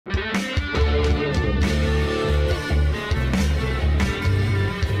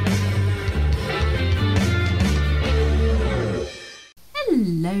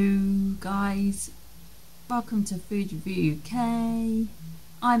guys, welcome to Food Review UK.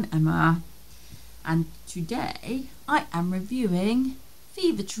 I'm Emma and today I am reviewing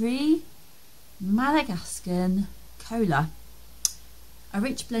Fever Tree Madagascan Cola, a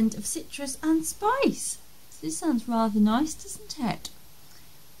rich blend of citrus and spice. So this sounds rather nice, doesn't it?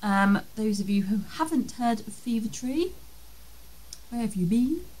 Those of you who haven't heard of Fever Tree, where have you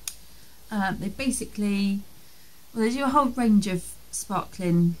been? They basically, well, they do a whole range of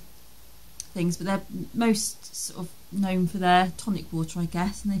sparkling things, but they're most sort of known for their tonic water, I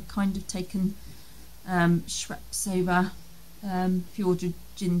guess, and they've kind of taken Schweppes over. If you order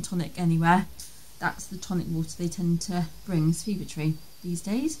gin tonic anywhere, that's the tonic water they tend to bring, is Fever Tree these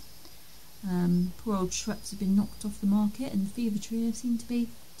days. Poor old Schweppes have been knocked off the market, and Fever Tree seem to be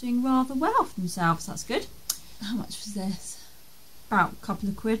doing rather well for themselves. That's good. How much was this? About a couple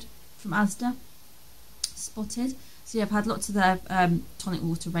of quid from Asda. Spotted. So yeah, I've had lots of their tonic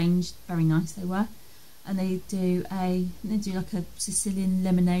water range. Very nice they were. And they do like a Sicilian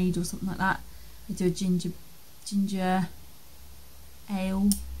lemonade or something like that. They do a ginger ale,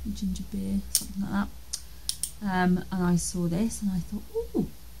 ginger beer, something like that. And I saw this and I thought, ooh,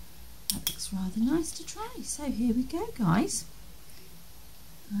 that looks rather nice to try. So here we go, guys.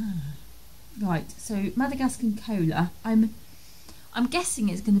 Right, so Madagascan Cola. I'm guessing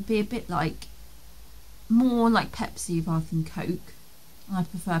it's going to be a bit like, more like Pepsi rather than Coke. I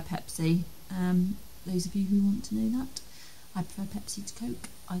prefer Pepsi. Those of you who want to know that, I prefer Pepsi to Coke.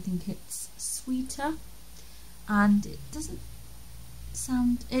 I think it's sweeter, and it doesn't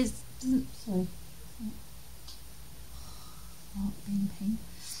sound. Sorry. Oh, pain.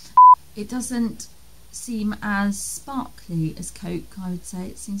 It doesn't seem as sparkly as Coke. I would say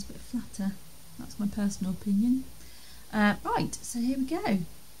it seems a bit flatter. That's my personal opinion. Right, so here we go.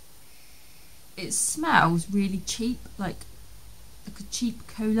 It smells really cheap, like a cheap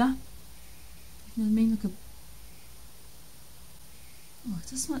cola. You know what I mean? Like a. Oh, it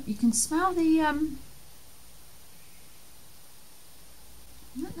does smell. You can smell the I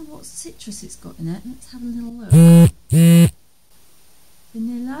don't know what citrus it's got in it. Let's have a little look.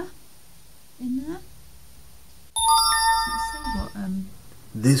 Vanilla in there. Let's see what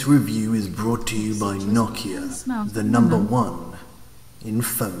This review is brought to you by Nokia, the #1 in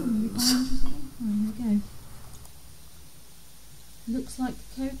phones. There we go. Looks like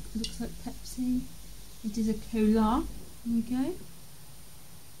Coke, looks like Pepsi. It is a cola. There we go.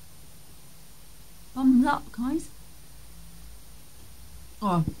 Thumbs up, guys.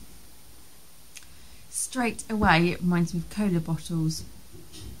 Oh, straight away it reminds me of cola bottles.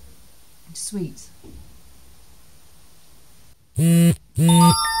 Sweet. This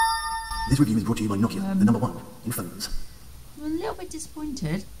review is brought to you by Nokia, the #1 in phones. I'm a little bit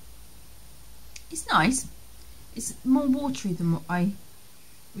disappointed. It's nice. It's more watery than what I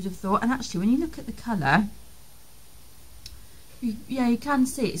would have thought. And actually, when you look at the colour, you can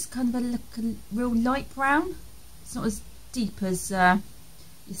see it's kind of a real light brown. It's not as deep as your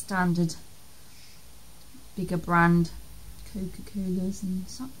standard bigger brand Coca-Colas and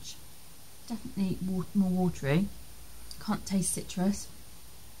such. Definitely more watery. Can't taste citrus.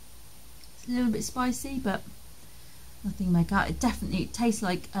 It's a little bit spicy, but nothing mega. It definitely tastes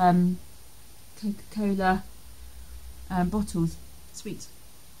like Coca-Cola bottles. Sweet.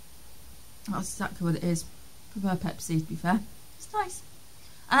 That's exactly what it is. Prefer Pepsi, to be fair. It's nice.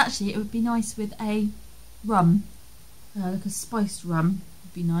 And actually, it would be nice with a rum, like a spiced rum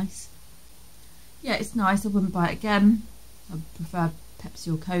would be nice. Yeah, it's nice. I wouldn't buy it again. I would prefer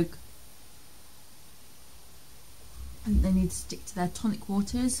Pepsi or Coke. I think they need to stick to their tonic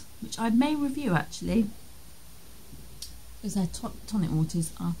waters, which I may review actually, because their tonic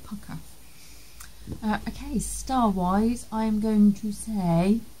waters are pucker. Okay, star-wise, I am going to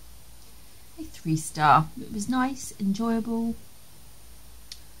say a 3-star. It was nice, enjoyable,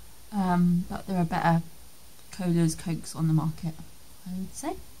 but there are better colas, cokes on the market, I would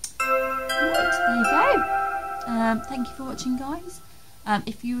say. Right, there you go. Thank you for watching, guys.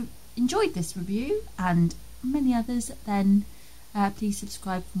 If you enjoyed this review and many others, then please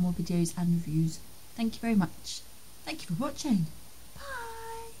subscribe for more videos and reviews. Thank you very much. Thank you for watching.